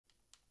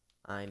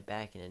I'm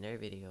back in another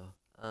video.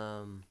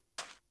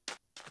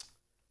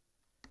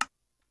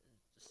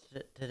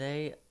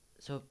 Today,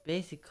 so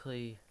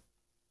basically,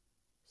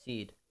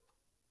 seed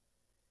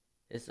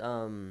is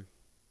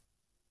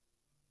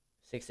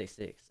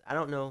 666. I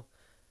don't know.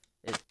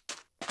 It.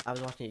 I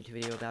was watching a YouTube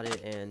video about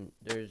it, and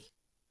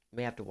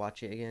may have to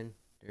watch it again.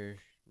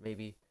 There's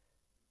maybe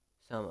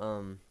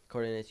some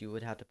coordinates you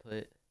would have to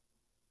put.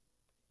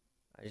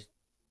 I just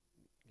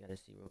gotta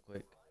see real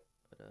quick.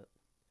 Hold up.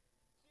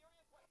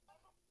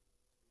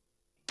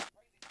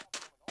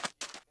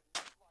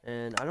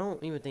 And I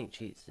don't even think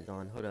cheats is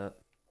on. Hold up.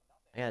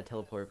 I gotta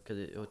teleport because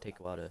it will take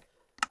a while to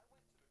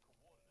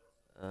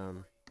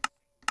um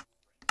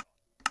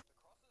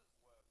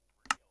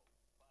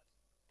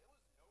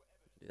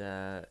do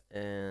that,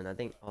 and I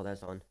think all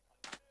that's on.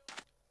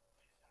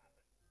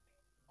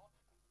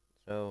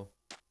 So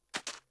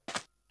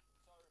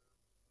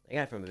I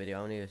got it from a video.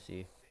 I don't need to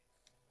see.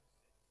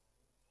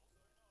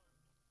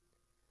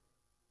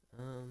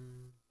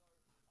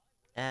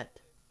 At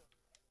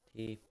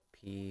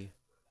TP.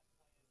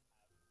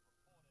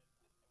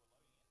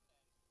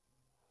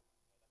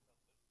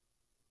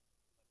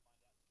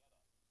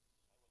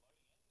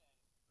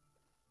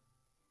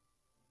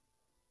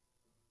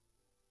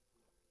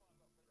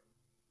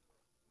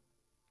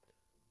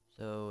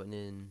 So and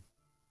then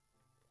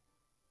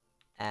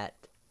at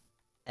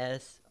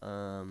S what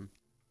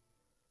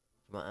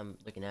I'm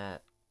looking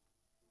at,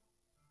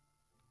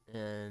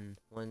 and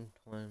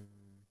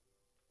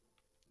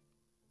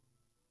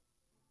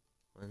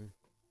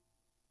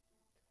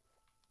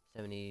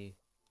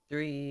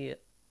 173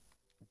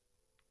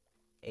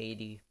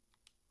 80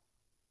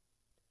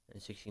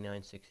 and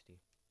 6960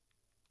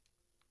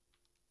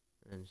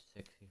 and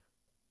 60.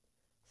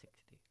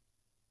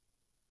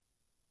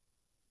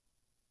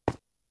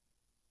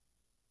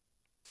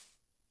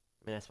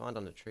 I mean, I spawned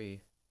on the tree.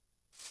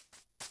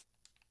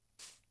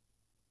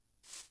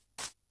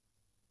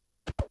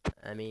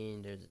 I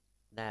mean, there's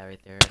that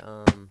right there.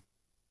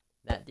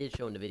 That did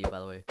show in the video, by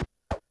the way.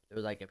 There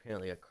was like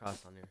apparently a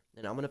cross on there.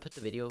 And I'm gonna put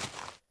the video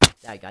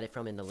that I got it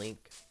from in the link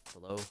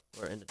below,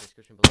 or in the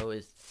description below.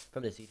 Is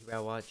from this YouTuber I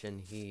watch,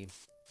 and he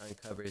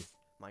uncovers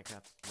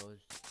Minecraft's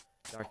most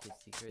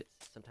darkest secrets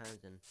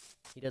sometimes, and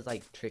he does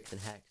like tricks and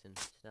hacks and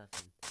stuff.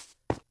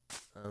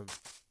 And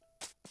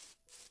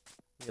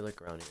let me look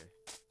around here.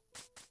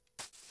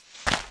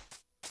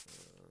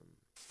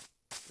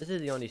 This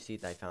is the only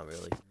seed I found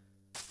really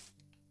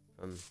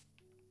from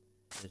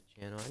this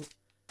channel.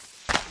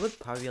 It would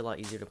probably be a lot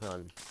easier to put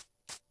on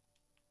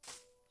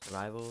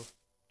survival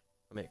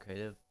or make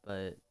creative,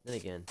 but then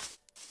again,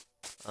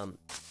 I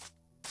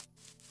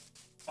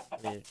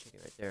made a chicken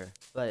right there.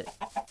 But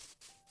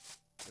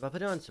if I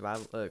put it on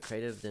survival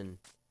creative, then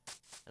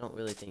I don't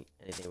really think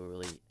anything will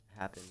really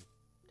happen,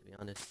 to be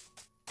honest.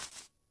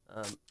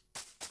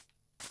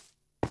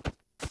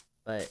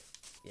 But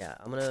yeah,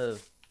 I'm gonna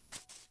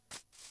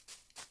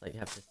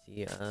have to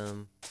see.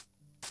 The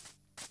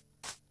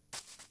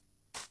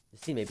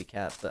seed may be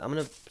capped, but I'm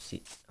gonna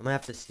see. I'm gonna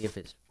have to see if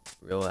it's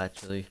real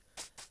actually.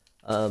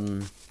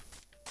 Let's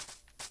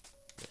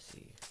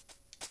see.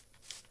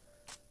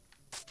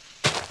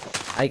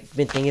 I've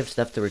been thinking of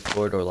stuff to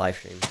record or live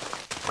stream,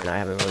 and I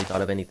haven't really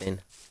thought of anything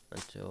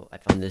until I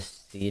found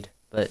this seed.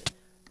 But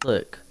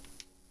look,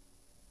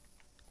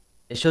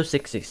 it shows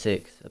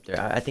 666 up there.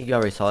 I think you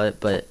already saw it,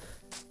 but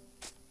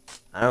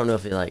I don't know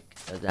if it like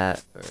does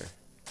that or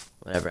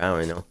whatever. I don't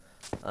really know.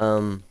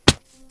 I'm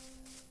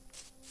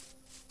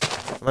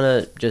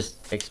gonna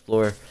just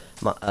explore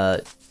my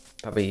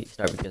probably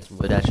start with some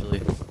wood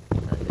actually.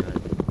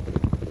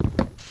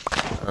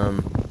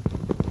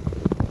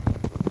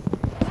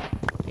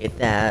 Get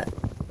that.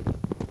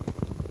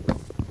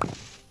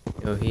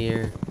 Go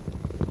here.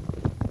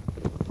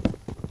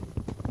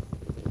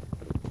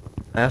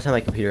 I also have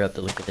my computer up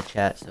to look at the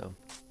chat, so.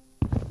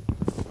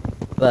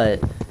 But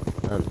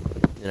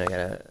then I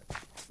gotta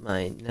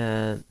mine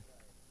that.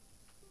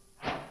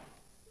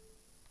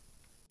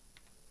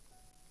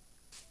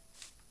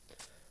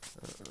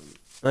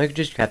 I could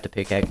just craft a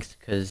pickaxe,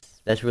 because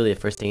that's really the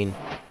first thing.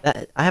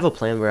 I have a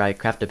plan where I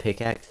craft a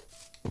pickaxe,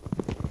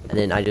 and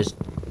then I just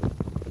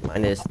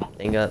mine this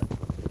thing up,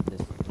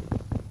 this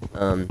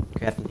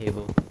crafting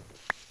table,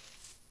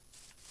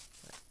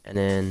 and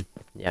then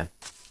yeah.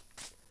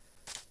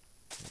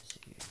 Let's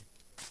see.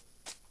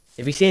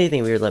 If you see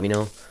anything weird, let me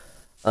know.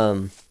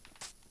 I'm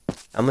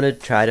gonna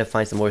try to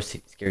find some more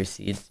scary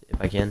seeds if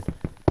I can.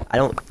 I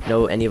don't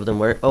know any of them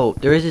where. Oh,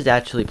 there is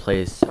actually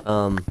place.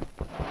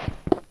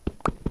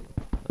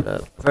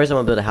 First I'm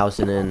gonna build a house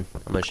and then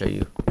I'm gonna show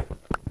you.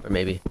 Or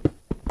maybe.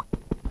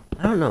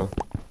 I don't know.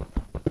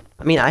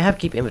 I mean, I have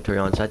keep inventory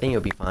on, so I think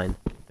it'll be fine.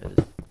 Because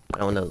I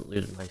don't want to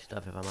lose my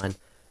stuff if I mine.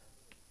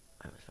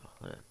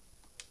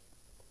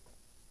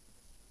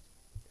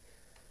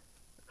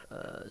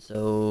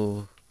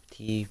 So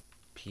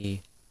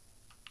TP.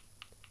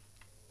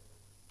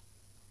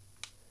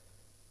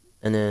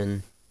 And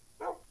then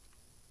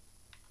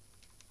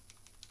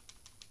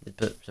just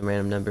put some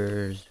random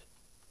numbers.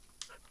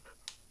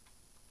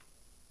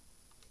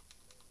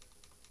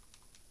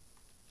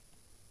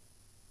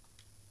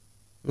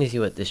 Let me see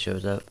what this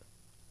shows up.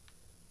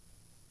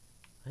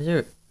 Is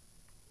there?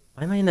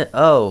 Why am I in the?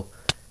 Oh,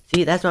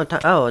 see, that's what I'm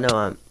talking. Oh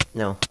no,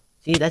 no.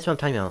 See, that's what I'm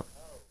talking about.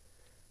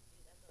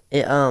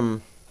 It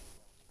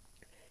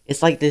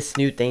it's like this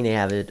new thing they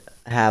have.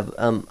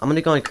 I'm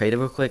gonna go on creative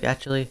real quick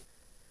actually,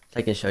 so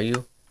I can show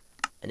you,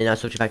 and then I'll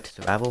switch it back to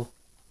survival.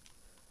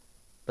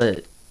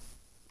 But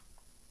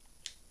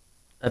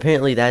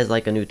apparently that is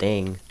like a new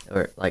thing,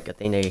 or like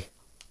a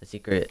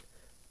secret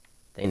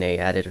thing they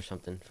added or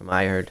something. From what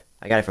I heard,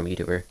 I got it from a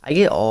YouTuber. I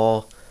get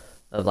all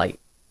of like,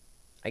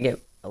 I get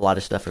a lot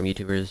of stuff from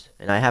YouTubers,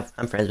 and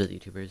I'm friends with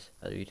YouTubers,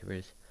 other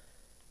YouTubers.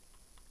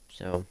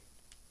 So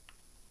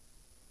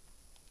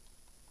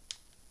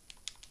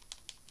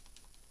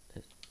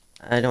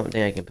I don't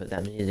think I can put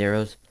that many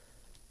zeros,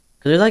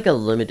 cause there's like a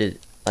limited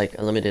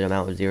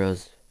amount of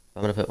zeros.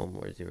 I'm gonna put one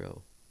more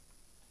zero.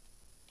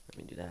 Let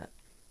me do that.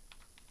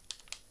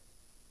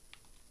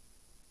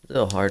 It's a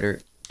little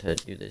harder to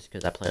do this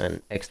because I play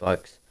on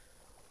Xbox.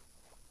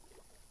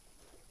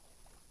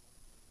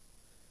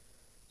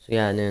 So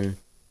yeah, and then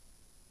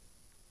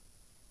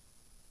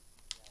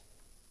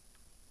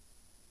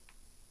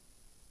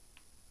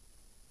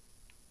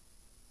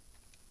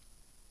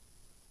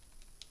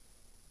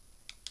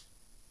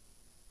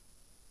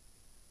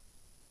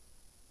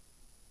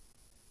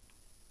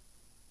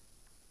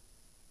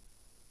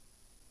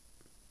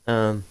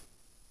um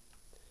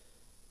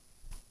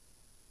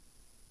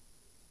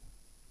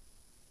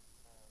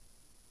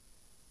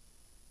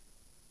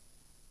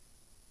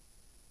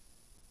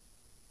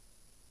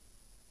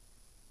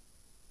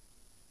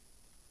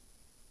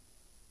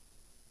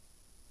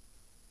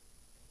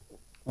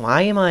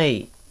why am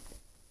I?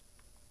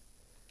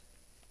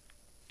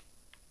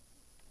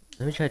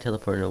 Let me try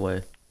teleporting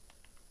away.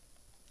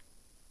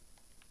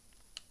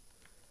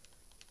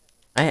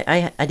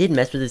 I did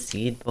mess with the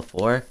seed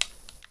before,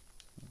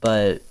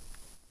 but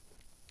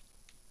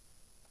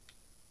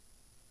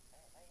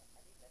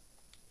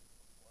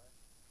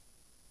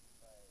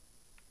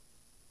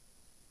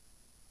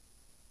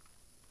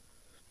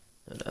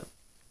hold up.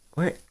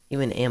 Where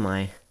even am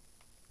I?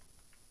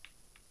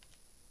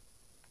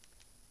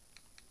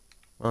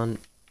 On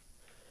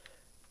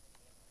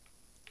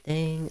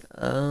dang,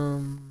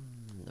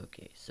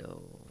 okay,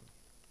 so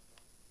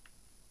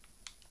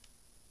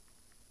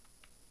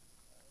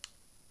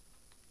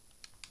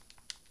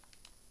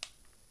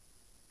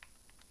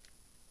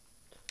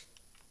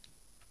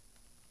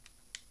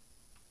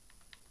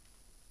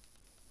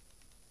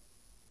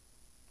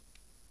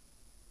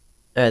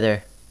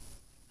there.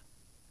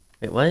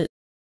 Wait, what?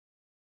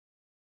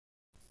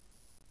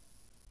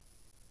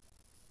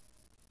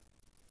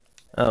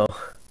 Oh,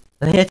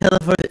 I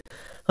teleported.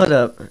 Hold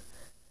up.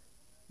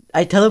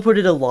 I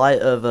teleported a lot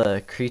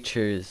of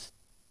creatures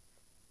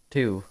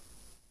too.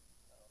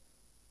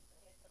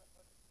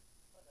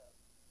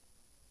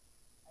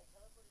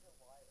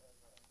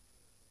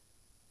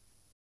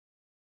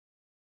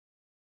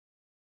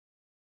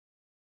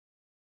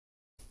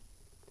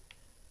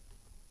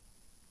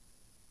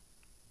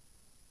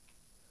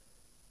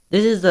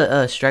 This is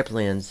the striped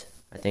lands,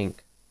 I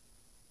think.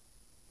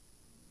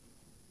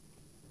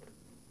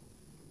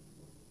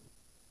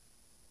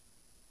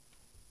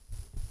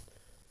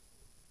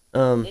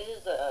 This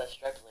is the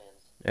striped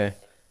lands. Yeah.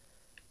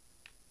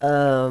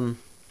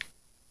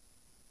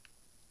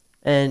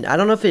 And I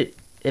don't know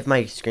if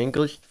my screen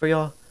glitched for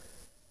y'all.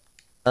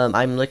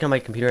 I'm looking on my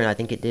computer and I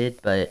think it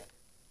did, but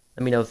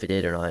let me know if it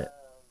did or not.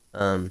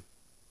 Let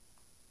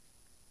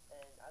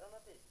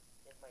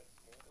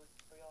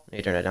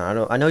me turn it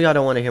down. I know y'all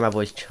don't want to hear my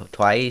voice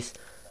twice.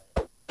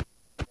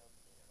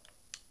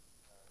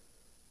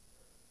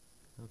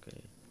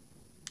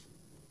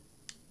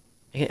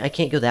 Okay. I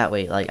can't go that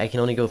way. Like I can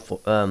only go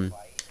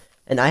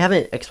and I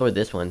haven't explored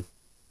this one.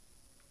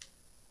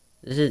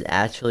 This is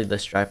actually the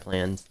stripe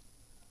lands.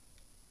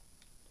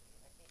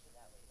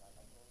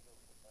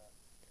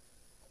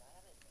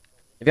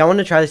 If y'all want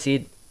to try the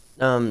seed,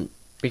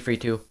 be free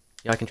to.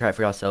 Y'all can try it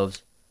for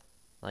yourselves.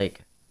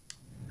 Like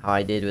how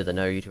I did with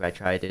another YouTuber. I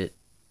tried it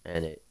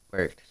and it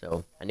worked.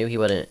 So I knew he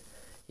wasn't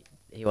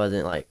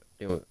like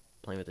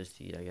playing with the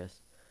seed, I guess.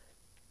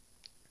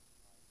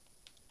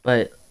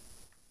 But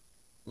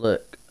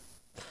look,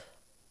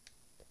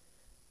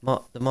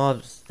 the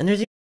mobs, and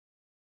there's.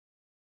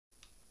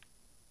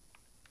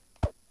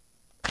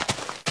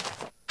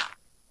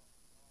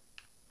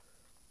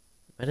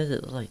 Why does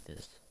it look like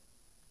this?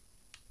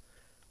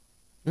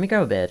 Let me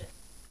grab a bed.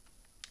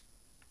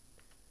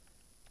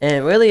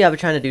 And really, I was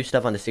trying to do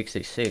stuff on the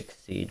 666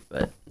 seed,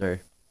 but or.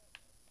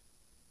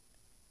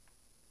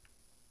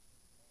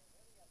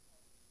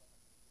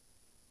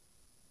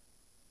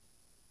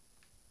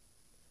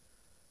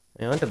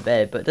 I went to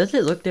bed, but does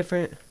it look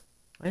different?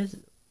 Why does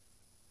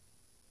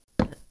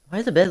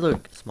the bed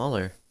look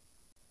smaller?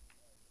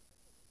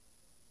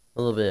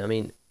 A little bit. I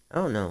mean, I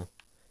don't know.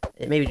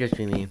 It may be just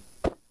me.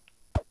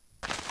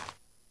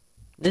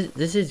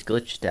 This is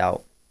glitched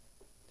out.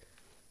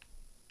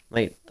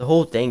 Like the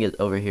whole thing is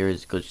over here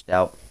is glitched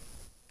out.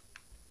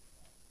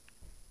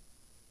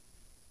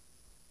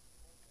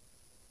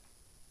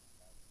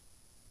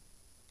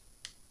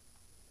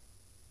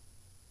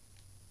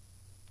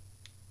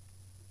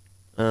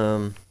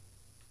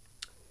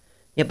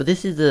 Yeah, but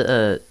this is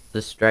the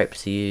stripe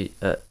sea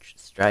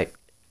stripe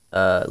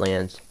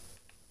lands.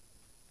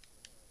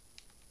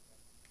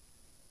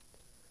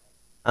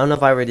 I don't know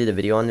if I already did a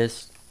video on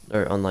this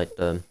or on like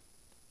the.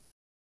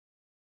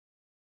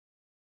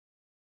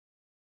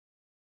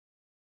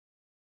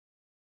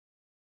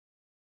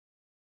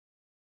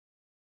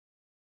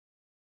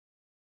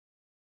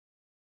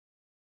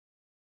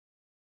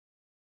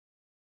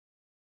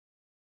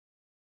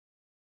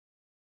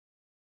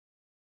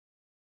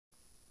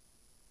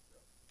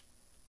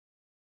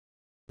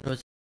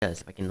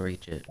 Yes, if I can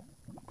reach it.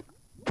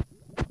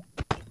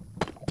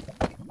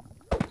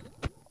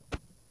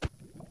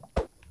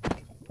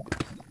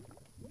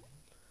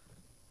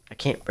 I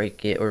can't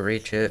break it or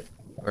reach it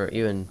or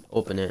even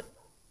open it.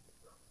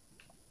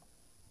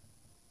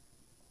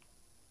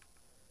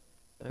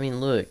 I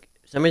mean, look.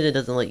 For some reason it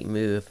doesn't let you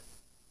move.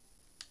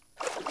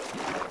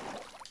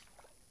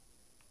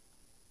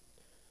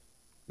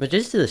 But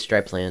just to the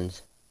stripe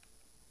lands.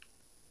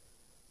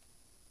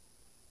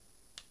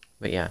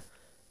 But yeah.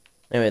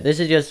 Anyway, this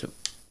is just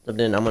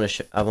something I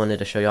wanted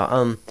to show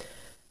y'all.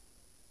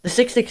 The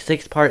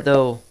 666 part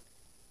though,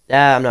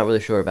 that I'm not really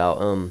sure about.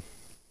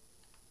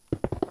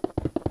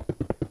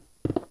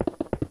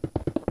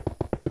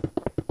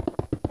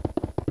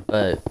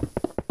 But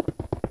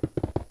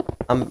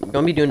I'm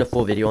gonna be doing a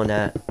full video on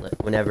that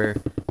whenever,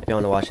 if you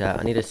want to watch that.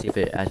 I need to see if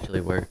it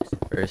actually works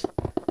first,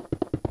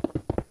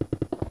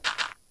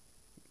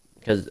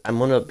 because I'm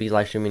gonna be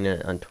live streaming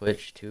it on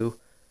Twitch too.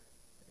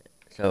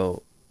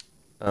 So,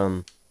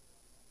 I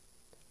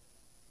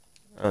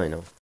don't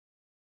know.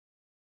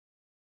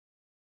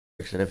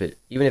 And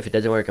even if it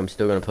doesn't work, I'm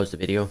still gonna post a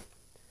video.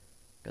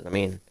 Because I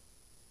mean,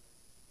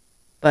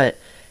 but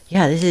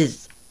yeah, this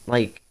is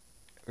like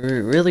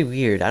really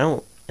weird.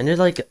 And there's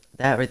like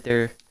that right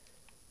there.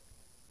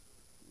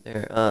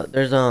 There's I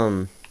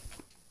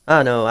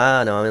don't know,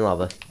 I'm in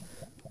lava. And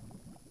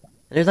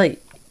there's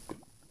like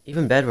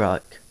even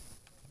bedrock.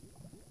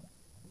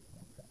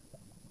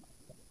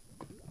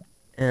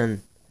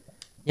 And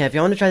yeah, if you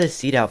want to try this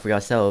seed out for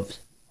yourselves,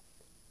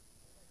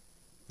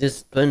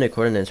 just put in the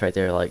coordinates right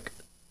there, like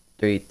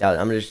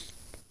 3,000. I'm just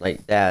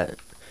like that,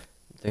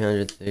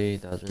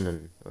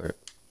 303,000 or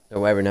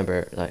whatever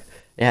number. Like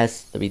it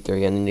has to be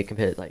 3, and then you can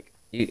put like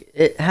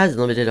it has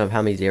limited of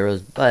how many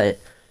zeros, but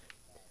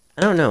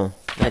I don't know.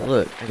 Like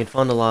look, I can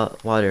find a lot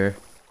of water.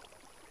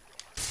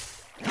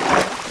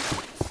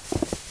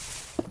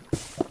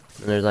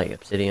 And there's like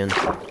obsidian.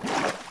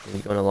 And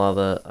you go into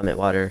lava, I'm at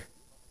water.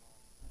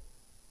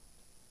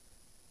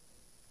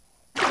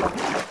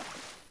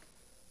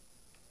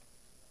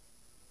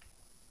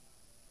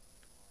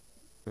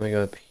 I'm gonna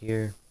go up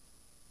here.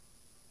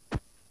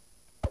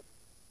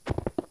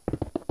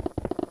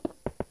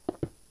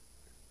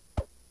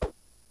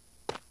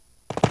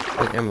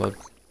 There's emeralds.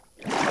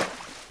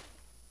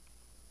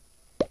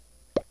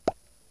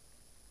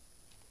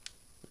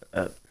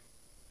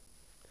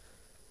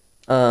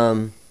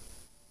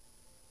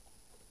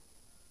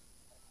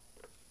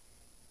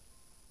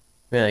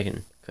 Maybe I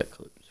can cut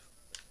clues.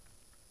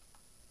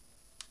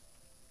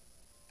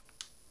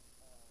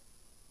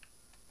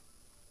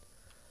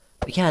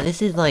 But yeah,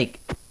 this is like,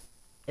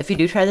 if you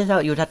do try this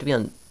out, you would have to be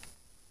on,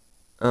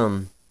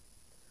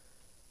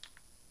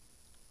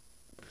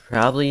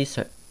 probably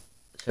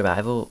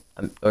survival,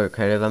 or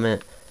creative, I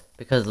meant,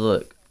 because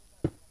look,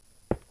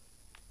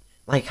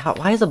 like,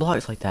 why is the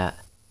blocks like that?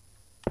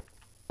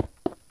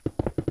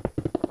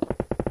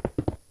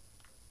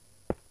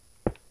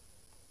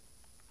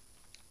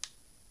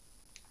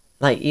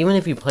 Like, even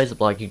if you place a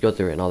block, you go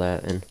through it and all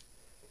that, and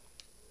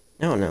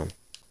I don't know.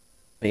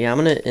 But yeah, I'm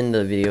gonna end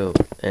the video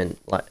and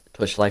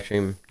Twitch live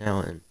stream now,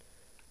 and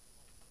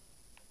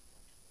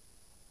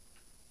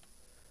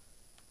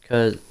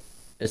because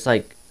it's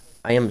like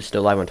I am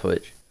still live on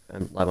Twitch.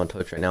 I'm live on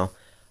Twitch right now,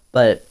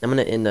 but I'm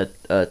gonna end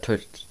the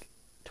Twitch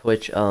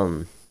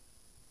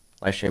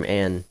live stream,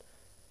 and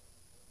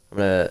I'm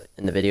gonna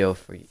end the video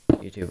for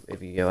YouTube,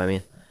 if you get what I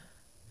mean.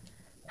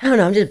 I don't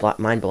know. I'm just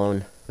mind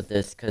blown with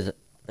this, because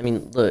I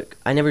mean, look,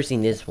 I never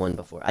seen this one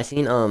before. I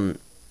seen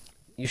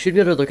you should be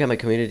able to look at my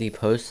community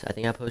posts. I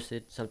think I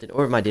posted something,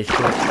 or my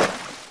Discord.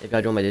 If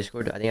y'all join my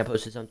Discord, I think I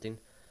posted something.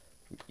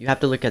 You have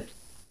to look at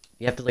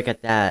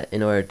that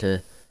in order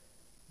to,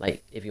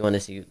 like, if you want to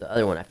see the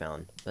other one I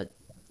found. But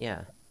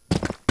yeah.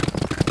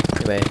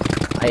 Anyway,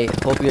 I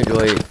hope you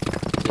enjoy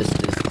this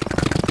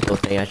little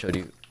thing I showed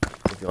you.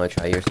 If you want to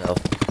try yourself,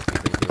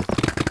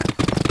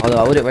 although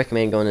I wouldn't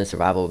recommend going to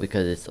survival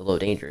because it's a little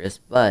dangerous.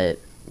 But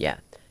yeah,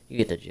 you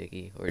get the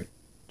jiggy or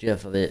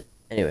gif of it.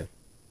 Anyway,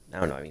 I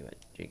don't know what I mean by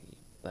jiggy,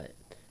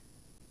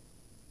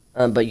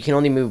 but you can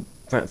only move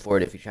front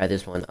forward if you try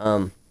this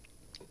one.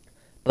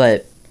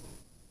 But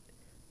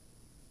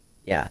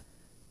yeah.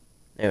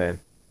 Anyway,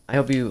 I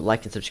hope you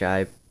like and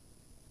subscribe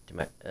to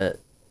my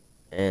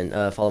and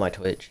follow my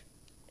Twitch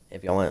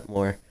if y'all want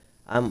more.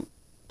 I'm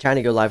trying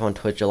to go live on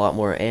Twitch a lot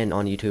more and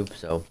on YouTube,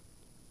 so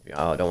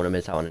y'all don't want to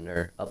miss out on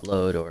another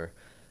upload or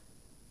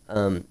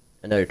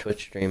another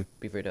Twitch stream.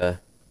 Be free to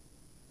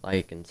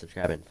like and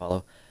subscribe and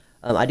follow.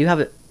 I do have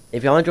it.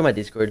 If y'all want to join my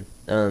Discord,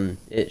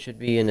 it should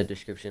be in the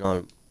description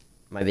on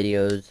my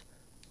videos.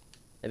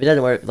 If it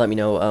doesn't work, let me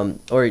know.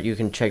 Or you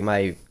can check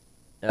my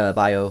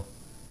bio,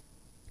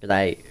 because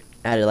I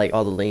added like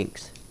all the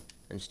links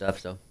and stuff.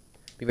 So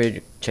be ready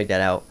to check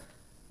that out.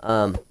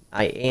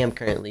 I am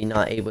currently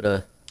not able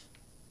to.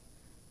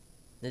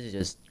 This is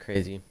just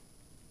crazy.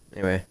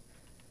 Anyway,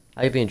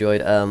 I hope you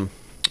enjoyed. I'm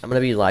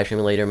gonna be live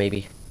streaming later,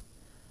 maybe.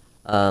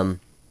 But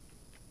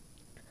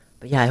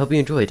yeah, I hope you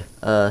enjoyed.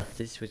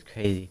 This was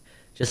crazy.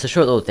 Just a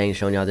short little thing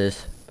showing y'all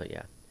this. But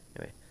yeah,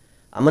 anyway,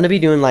 I'm gonna be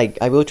doing like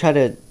I will try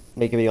to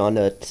make a video on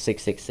the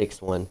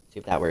 666 one, see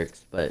if that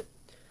works. But